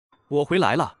我回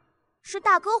来了。是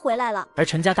大哥回来了。而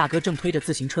陈家大哥正推着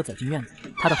自行车走进院子，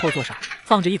他的后座上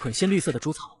放着一捆鲜绿色的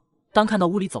猪草。当看到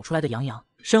屋里走出来的杨洋，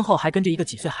身后还跟着一个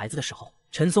几岁孩子的时候，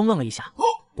陈松愣了一下。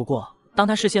不过，当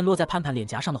他视线落在盼盼脸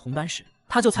颊上的红斑时，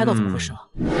他就猜到怎么回事了。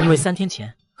因为3天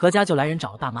前，何家就来人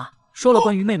找了爸妈，说了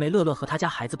关于妹妹乐乐和他家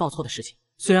孩子报错的事情。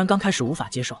虽然刚开始无法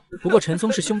接受，不过陈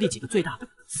松是兄弟几个最大的，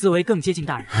思维更接近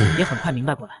大人，也很快明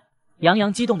白过来。杨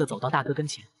洋激动地走到大哥跟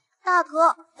前：“大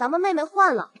哥，咱们妹妹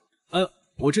换了。”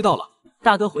我知道了。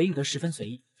大哥回应得十分随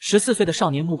意。14岁的少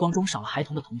年目光中少了孩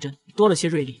童的童真，多了些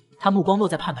锐利。他目光落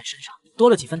在盼盼身上，多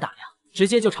了几分打量，直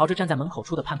接就朝着站在门口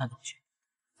处的盼盼走去。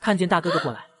看见大哥哥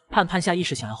过来，盼盼下意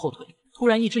识想要后退，突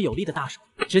然一只有力的大手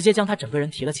直接将他整个人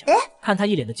提了起来。看他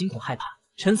一脸的惊恐害怕，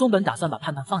陈松本打算把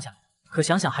盼盼放下来，可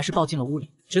想想还是抱进了屋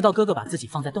里。直到哥哥把自己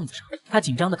放在凳子上，他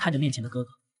紧张地看着面前的哥哥。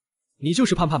你就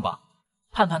是盼盼吧？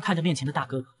盼盼看着面前的大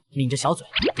哥哥，抿着小嘴，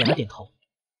点了点头。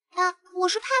我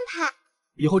是盼盼。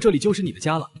以后这里就是你的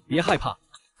家了，别害怕。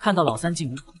看到老三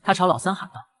进屋，他朝老三喊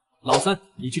道：“老三，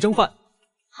你去蒸饭。”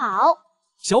好。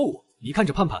小五，你看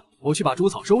着盼盼，我去把猪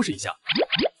草收拾一下。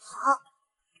好。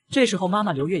这时候妈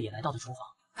妈刘月也来到了厨房，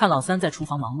看老三在厨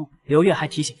房忙碌，刘月还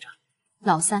提醒着：“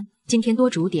老三，今天多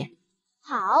煮点。”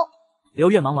好。刘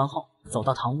月忙完后走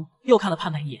到堂屋，又看了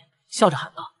盼盼一眼，笑着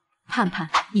喊道：“盼盼，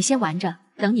你先玩着，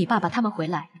等你爸爸他们回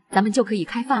来，咱们就可以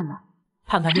开饭了。”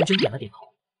盼盼认真点了点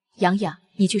头。洋洋，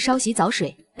你去烧洗澡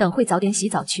水，等会早点洗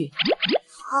澡去。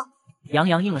好。杨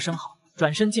洋应了声好，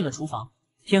转身进了厨房。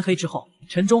天黑之后，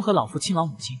陈忠和老父亲老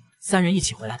母亲3人一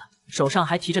起回来的，手上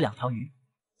还提着2条鱼。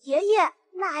爷爷、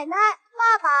奶奶、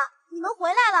爸爸，你们回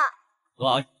来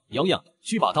了。洋洋，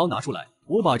去把刀拿出来，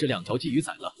我把这2条鲫鱼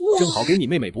宰了，正好给你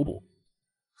妹妹补补。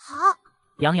好。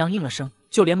杨洋应了声，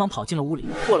就连忙跑进了屋里。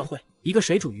过了会，一个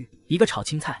水煮鱼，一个炒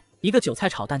青菜，一个韭菜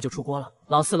炒蛋就出锅了。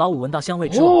老4、老5闻到香味，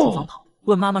直往厨房跑，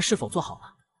问妈妈是否做好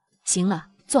了。行了，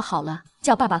做好了，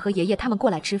叫爸爸和爷爷他们过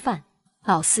来吃饭。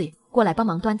老4，过来帮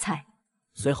忙端菜。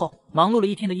随后，忙碌了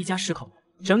一天的一家10口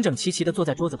人，整整齐齐地坐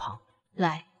在桌子旁。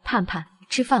来，盼盼，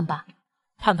吃饭吧。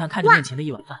盼盼看着面前的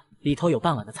一碗饭，里头有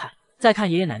半碗的菜，再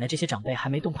看爷爷奶奶这些长辈还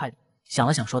没动筷子，想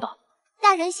了想说道：“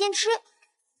大人先吃。”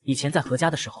以前在何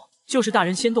家的时候，就是大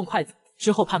人先动筷子，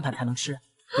之后盼盼才能吃。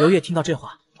刘月听到这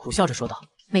话，苦笑着说道：“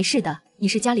没事的，你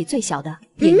是家里最小的，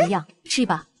也一样，吃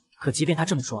吧。”可即便他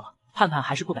这么说了，盼盼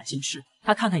还是不敢先吃。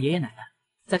他看看爷爷奶奶，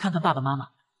再看看爸爸妈妈，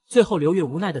最后刘月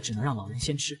无奈的只能让老人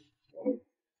先吃。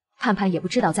盼盼也不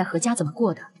知道在何家怎么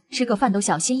过的，吃个饭都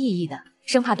小心翼翼的，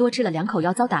生怕多吃了2口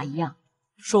要遭打一样。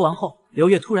说完后，刘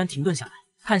月突然停顿下来，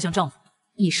看向丈夫：“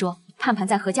你说，盼盼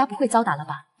在何家不会遭打了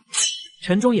吧？”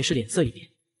陈忠也是脸色一变：“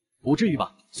不至于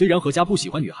吧？虽然何家不喜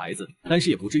欢女孩子，但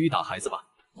是也不至于打孩子吧？”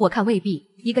我看未必，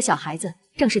一个小孩子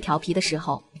正是调皮的时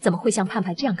候，怎么会像盼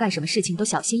盼这样干什么事情都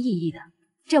小心翼翼的？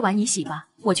这碗你洗吧，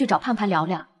我去找盼盼聊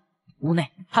聊。屋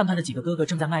内，盼盼的几个哥哥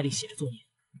正在卖力写着作业。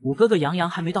五哥哥杨洋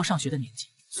还没到上学的年纪，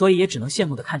所以也只能羡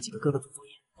慕的看几个哥哥做作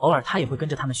业，偶尔他也会跟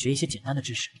着他们学一些简单的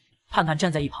知识。盼盼站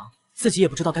在一旁，自己也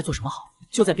不知道该做什么好，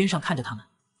就在边上看着他们。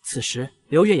此时，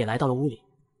刘月也来到了屋里。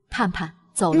盼盼，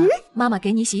走了，妈妈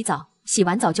给你洗澡，洗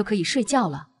完澡就可以睡觉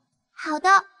了。好的，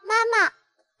妈妈。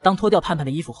当脱掉盼盼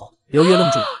的衣服后，刘月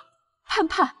愣住了。盼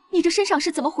盼，你这身上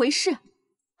是怎么回事？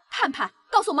盼盼，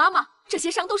告诉妈妈，这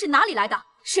些伤都是哪里来的？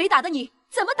谁打的你？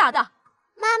怎么打的？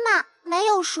妈妈，没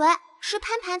有水，是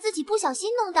盼盼自己不小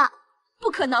心弄的。不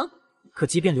可能。可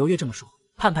即便刘月这么说，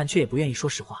盼盼却也不愿意说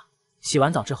实话。洗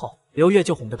完澡之后，刘月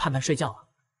就哄着盼盼睡觉了。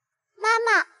妈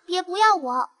妈，别不要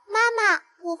我，妈妈，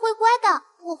我会乖的，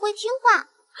我会听话。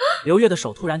刘月的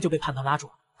手突然就被盼盼拉住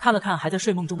了，看了看还在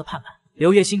睡梦中的盼盼，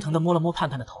刘月心疼地摸了摸盼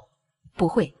盼的头。不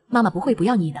会，妈妈不会不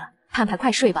要你的，盼盼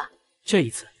快睡吧。这一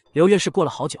次，刘月是过了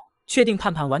好久，确定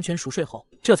盼盼完全熟睡后，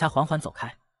这才缓缓走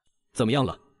开。怎么样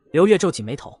了？刘月皱起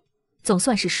眉头。总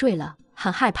算是睡了，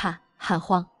很害怕，很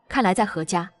慌。看来在何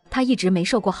家，他一直没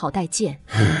受过好待见。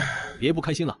别不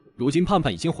开心了，如今盼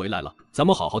盼已经回来了，咱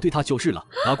们好好对她就是了，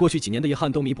把过去几年的遗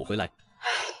憾都弥补回来。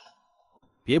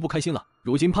别不开心了，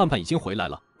如今盼盼已经回来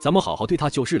了，咱们好好对她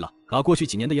就是了，把过去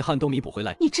几年的遗憾都弥补回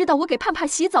来。你知道我给盼盼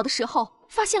洗澡的时候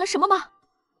发现了什么吗？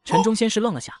陈忠先是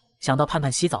愣了下，想到盼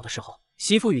盼洗澡的时候，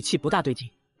媳妇语气不大对劲。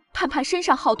盼盼身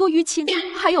上好多淤青，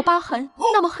还有疤痕，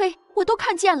那么黑，我都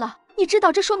看见了。你知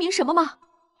道这说明什么吗？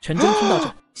陈忠听到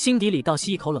这，心底里倒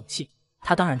吸一口冷气。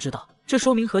他当然知道，这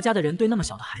说明何家的人对那么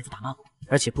小的孩子打骂过，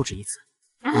而且不止一次。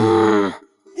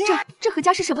这何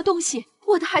家是什么东西？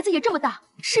我的孩子也这么大，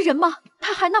是人吗？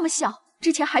他还那么小，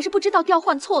之前还是不知道调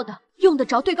换错的，用得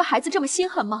着对个孩子这么心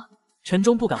狠吗？陈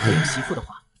忠不敢回应媳妇的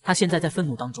话，他现在在愤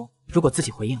怒当中，如果自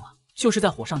己回应了，就是在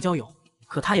火上浇油。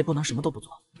可他也不能什么都不做，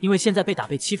因为现在被打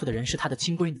被欺负的人是他的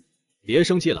亲闺女。别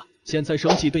生气了，现在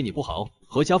生气对你不好，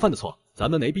合家犯的错，咱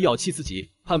们没必要气自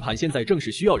己。盼盼现在正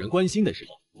是需要人关心的时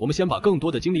候，我们先把更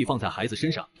多的精力放在孩子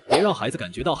身上，别让孩子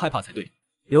感觉到害怕才对。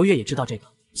刘月也知道这个，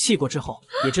气过之后，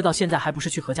也知道现在还不是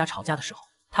去何家吵架的时候，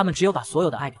他们只有把所有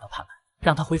的爱给到盼盼，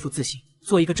让他恢复自信，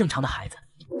做一个正常的孩子。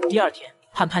第二天，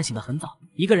盼盼醒得很早，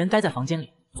一个人待在房间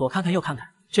里，左看看右看看。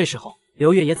这时候，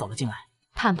刘月也走了进来。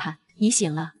盼盼，你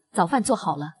醒了，早饭做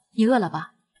好了，你饿了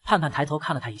吧？盼盼抬头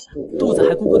看了他一下，肚子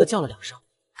还咕咕的叫了2声。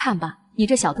看吧，你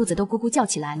这小肚子都咕咕叫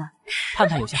起来了。盼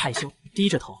盼有些害羞，低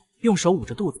着头，用手捂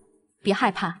着肚子。别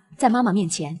害怕，在妈妈面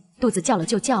前，肚子叫了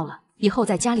就叫了，以后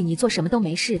在家里你做什么都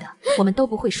没事的，我们都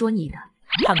不会说你的。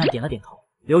盼盼点了点头。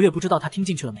刘月不知道他听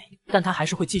进去了没，但他还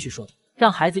是会继续说的，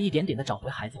让孩子一点点的找回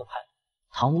孩子的快乐。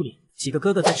堂屋里，几个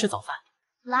哥哥在吃早饭。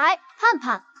来，盼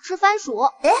盼吃番薯，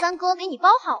三哥给你包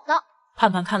好的。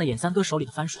盼盼看了眼三哥手里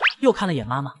的番薯，又看了眼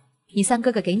妈妈。你三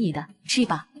哥哥给你的，吃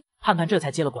吧。盼盼这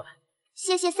才接了过来。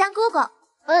谢谢三哥哥。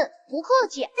不客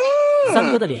气。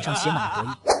三哥的脸上写满了得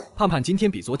意。盼盼今天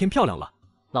比昨天漂亮了。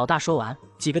老大说完，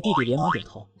几个弟弟连忙点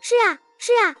头。是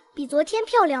啊，比昨天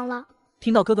漂亮了。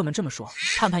听到哥哥们这么说，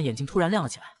盼盼眼睛突然亮了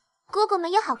起来。哥哥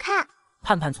们也好看。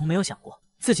盼盼从没有想过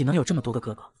自己能有这么多个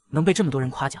哥哥，能被这么多人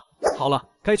夸奖。好了，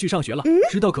该去上学了，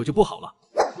知道可就不好了。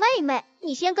妹妹，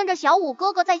你先跟着小五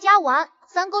哥哥在家玩，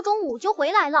三哥中午就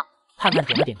回来了。盼盼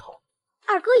点了点头。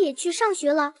二哥也去上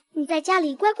学了，你在家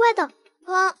里乖乖的。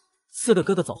4个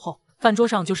哥哥走后，饭桌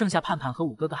上就剩下盼盼和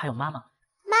5哥哥还有妈妈。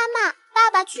妈妈，爸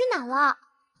爸去哪了？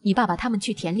你爸爸他们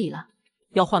去田里了。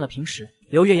要换了平时，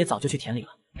刘月也早就去田里了，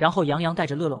然后杨洋带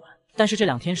着乐乐玩。但是这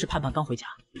2天是盼盼刚回家，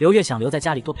刘月想留在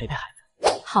家里多陪陪孩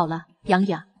子。好了，洋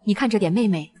洋，你看着点妹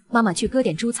妹，妈妈去割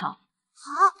点猪草。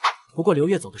好。不过刘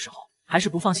月走的时候，还是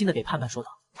不放心的给盼盼说道：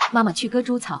妈妈去割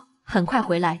猪草，很快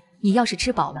回来，你要是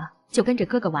吃饱了，就跟着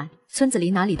哥哥玩，村子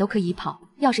里哪里都可以跑。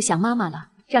要是想妈妈了，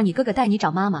让你哥哥带你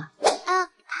找妈妈。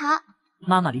好。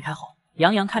妈妈离开后，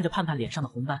杨洋看着盼盼脸上的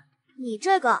红斑。你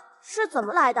这个是怎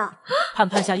么来的？盼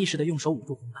盼下意识的用手捂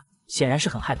住红斑，显然是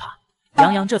很害怕。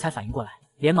杨洋这才反应过来，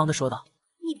连忙的说道：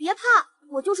你别怕，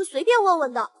我就是随便问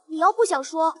问的，你要不想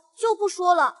说就不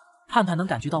说了。盼盼能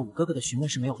感觉到5哥哥的询问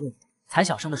是没有恶意，才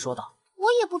小声的说道：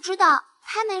我也不知道，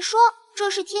他们说这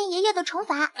是天爷爷的惩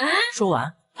罚。说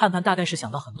完，盼盼大概是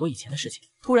想到很多以前的事情，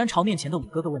突然朝面前的5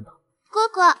哥哥问道：哥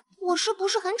哥，我是不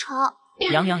是很丑？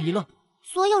杨洋一愣，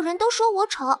所有人都说我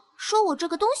丑，说我这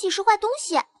个东西是坏东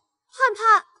西。盼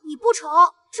盼，你不丑，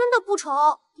真的不丑，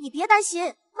你别担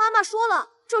心，妈妈说了，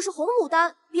这是红牡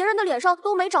丹，别人的脸上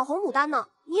都没长红牡丹呢，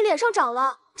你脸上长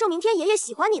了，证明天爷爷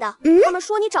喜欢你的。他们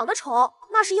说你长得丑，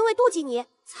那是因为妒忌你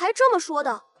才这么说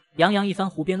的。杨洋一番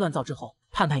胡编乱造之后，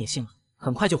盼盼也信了，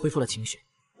很快就恢复了情绪。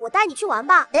我带你去玩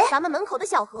吧，咱们门口的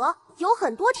小河有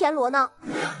很多田螺呢。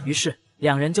于是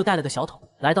2人就带了个小桶，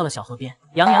来到了小河边。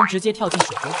杨洋直接跳进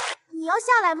水中。你要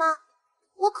下来吗？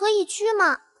我可以去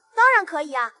吗？当然可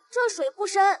以啊，这水不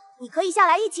深，你可以下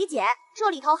来一起捡，这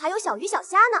里头还有小鱼小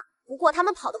虾呢，不过它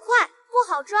们跑得快，不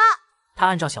好抓。他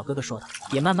按照小哥哥说的，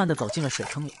也慢慢的走进了水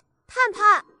坑里。盼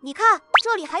盼，你看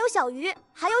这里还有小鱼，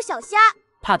还有小虾。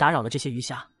怕打扰了这些鱼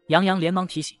虾，杨洋连忙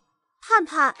提醒盼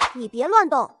盼，你别乱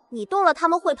动，你动了它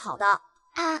们会跑的。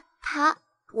好，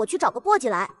我去找个簸箕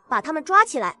来，把它们抓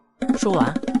起来。说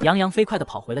完，杨洋飞快的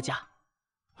跑回了家。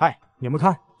嗨，你们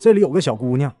看，这里有个小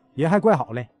姑娘，人还怪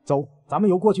好嘞，走，咱们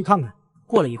游过去看看。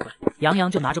过了一会儿，杨洋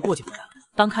就拿着簸箕回来了。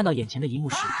当看到眼前的一幕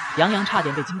时，杨洋差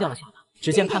点被惊掉了下巴。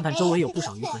只见盼盼周围有不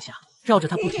少鱼和虾，绕着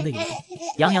他不停的游动。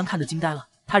杨洋看得惊呆了，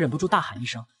他忍不住大喊一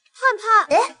声：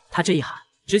盼盼！他这一喊，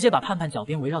直接把盼盼脚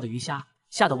边围绕的鱼虾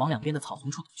吓得往两边的草丛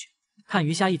处走去。看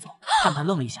鱼虾一走，盼盼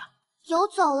愣了一下，游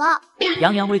走了。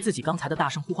杨洋为自己刚才的大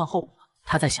声呼唤后悔了。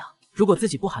他在想，如果自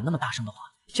己不喊那么大声的话，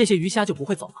这些鱼虾就不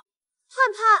会走了。盼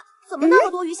盼，怎么那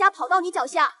么多鱼虾跑到你脚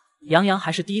下？杨洋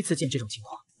还是第一次见这种情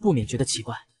况，不免觉得奇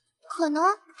怪。可能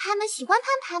他们喜欢盼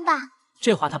盼吧。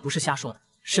这话他不是瞎说的，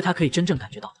是他可以真正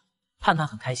感觉到的。盼盼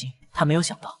很开心，他没有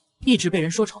想到，一直被人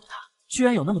说丑的他，居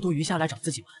然有那么多鱼虾来找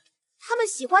自己玩。他们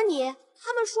喜欢你，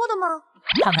他们说的吗？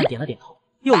盼盼点了点头，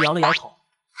又摇了摇头。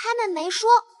他们没说，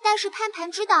但是盼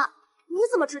盼知道。你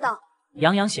怎么知道？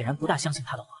杨洋显然不大相信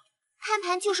他的话。盼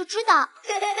盼就是知道。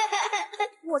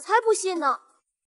我才不信呢，